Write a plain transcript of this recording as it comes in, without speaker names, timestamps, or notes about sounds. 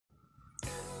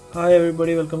Hi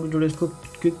everybody, welcome to today's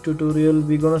quick tutorial.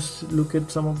 We're gonna look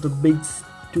at some of the big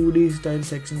 2D style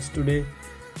sections today.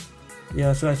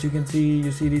 Yeah, so as you can see,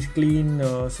 you see these clean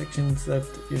sections that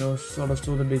sort of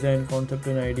show the design concept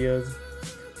and ideas,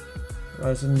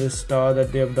 as in this star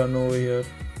that they have done over here.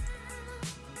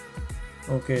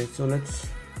 Okay, so let's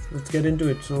get into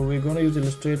it. So we're gonna use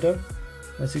Illustrator,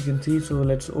 as you can see. So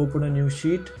let's open a new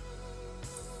sheet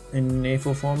in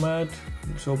A4 format.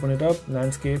 Let's open it up,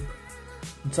 landscape,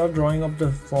 and start drawing up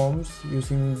the forms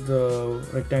using the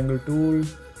rectangle tool.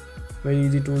 Very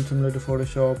easy tool, similar to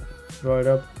Photoshop. Draw it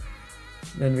up,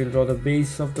 then we'll draw the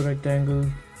base of the rectangle,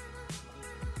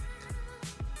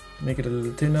 make it a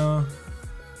little thinner,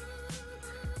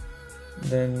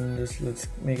 then let's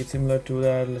make it similar to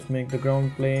that. Let's make the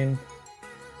ground plane.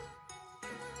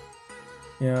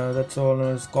 Yeah, that's all.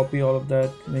 Now let's copy all of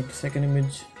that, make the second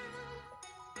image.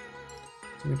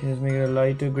 So we can just make it a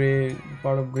lighter gray,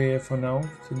 part of gray for now,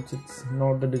 since it's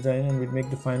not the design, and we'll make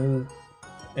the final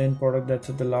end product that's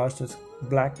at the last as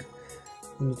black. So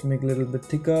let's make it a little bit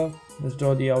thicker. Let's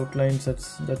draw the outlines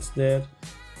that's there,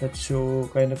 that show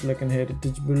kind of like an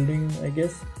heritage building, I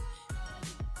guess.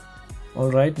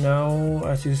 Alright, now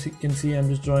as you can see, I'm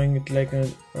just drawing it like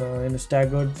in a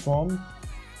staggered form,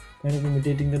 kind of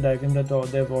imitating the diagram that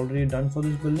they've already done for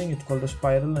this building. It's called a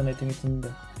spiral, and I think it's in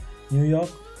New York.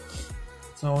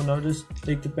 So now just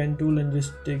take the pen tool and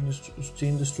just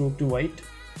change the stroke to white,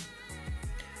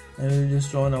 and we'll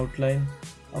just draw an outline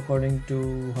according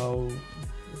to how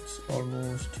it's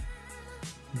almost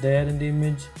there in the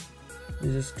image. We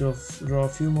just draw a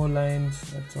few more lines,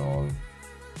 that's all.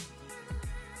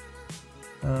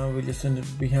 We'll just send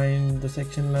it behind the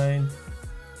section line.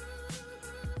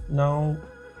 Now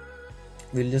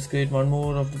we'll just create one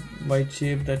more of the white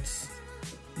shape, that's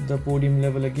the podium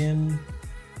level again.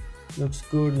 Looks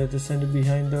good. Let's just send it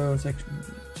behind the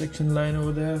section line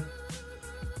over there.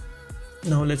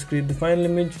 Now let's create the final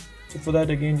image. So for that,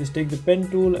 again, just take the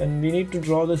pen tool, and we need to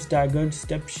draw the staggered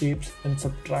step shapes and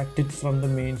subtract it from the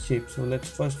main shape. So let's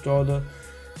first draw the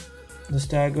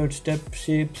staggered step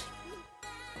shapes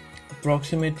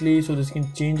approximately, so this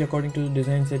can change according to the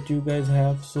designs that you guys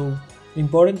have. So the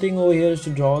important thing over here is to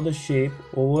draw the shape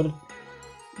over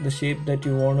the shape that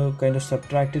you want to kind of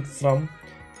subtract it from,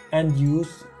 and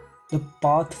use the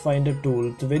Pathfinder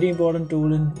tool. It's a very important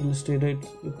tool in Illustrator.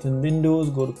 It's in Windows.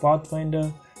 Go to Pathfinder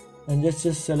and just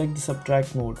select the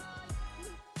subtract mode.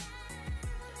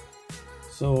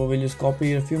 So we'll just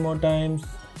copy it a few more times,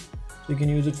 so you can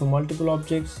use it for multiple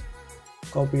objects.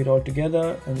 Copy it all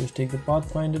together and just take the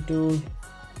Pathfinder tool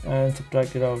and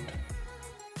subtract it out.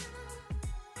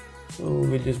 So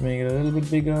we'll just make it a little bit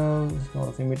bigger, sort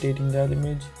of imitating that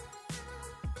image.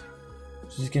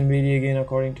 So this can vary again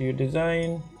according to your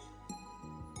design.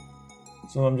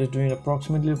 So I'm just doing it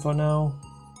approximately for now.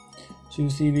 So you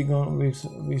see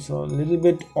we saw a little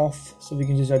bit off, so we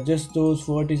can just adjust those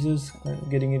vertices,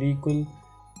 getting it equal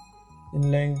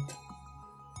in length.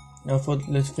 Now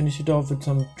let's finish it off with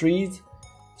some trees.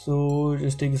 So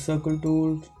just take the circle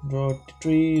tool, draw a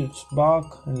tree, its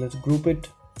bark, and let's group it,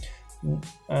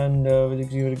 and we'll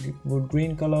give it a good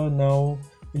green color. Now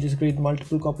we'll just create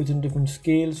multiple copies in different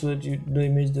scales, so that the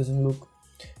image doesn't look,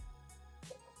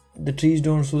 the trees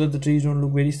don't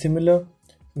look very similar.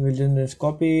 We'll just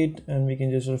copy it, and we can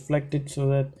just reflect it so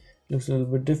that it looks a little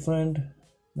bit different.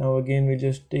 Now again, we'll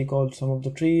just take some of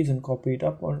the trees and copy it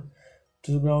up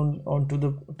to the ground, onto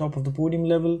the top of the podium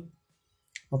level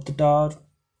of the tower.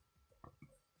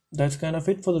 That's kind of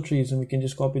it for the trees, and we can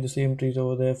just copy the same trees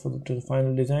over there to the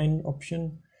final design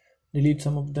option. Delete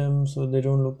some of them so they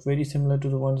don't look very similar to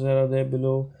the ones that are there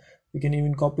below. We can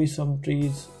even copy some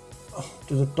trees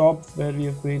to the top where we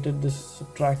have created this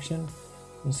subtraction,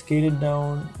 and scale it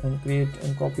down and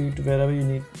copy it to wherever you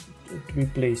need it to be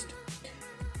placed.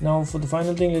 Now for the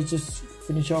final thing, let's just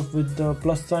finish off with the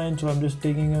plus sign. So I'm just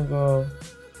taking a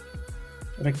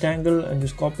rectangle and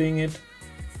just copying it,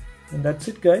 and that's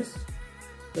it, guys.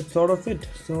 That's sort of it.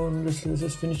 So let's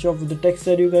just finish off with the text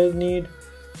that you guys need.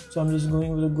 So I'm just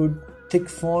going with a good thick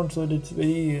font, so that it's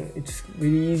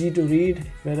very easy to read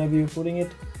wherever you're putting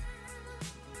it.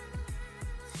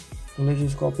 So let's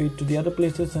just copy it to the other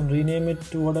places and rename it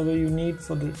to whatever you need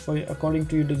according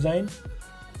to your design.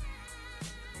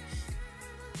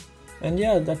 And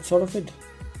yeah, that's sort of it.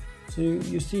 So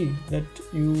you see that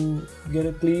you get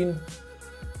a clean,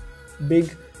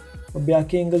 big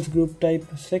Bjarke Ingels group type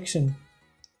section.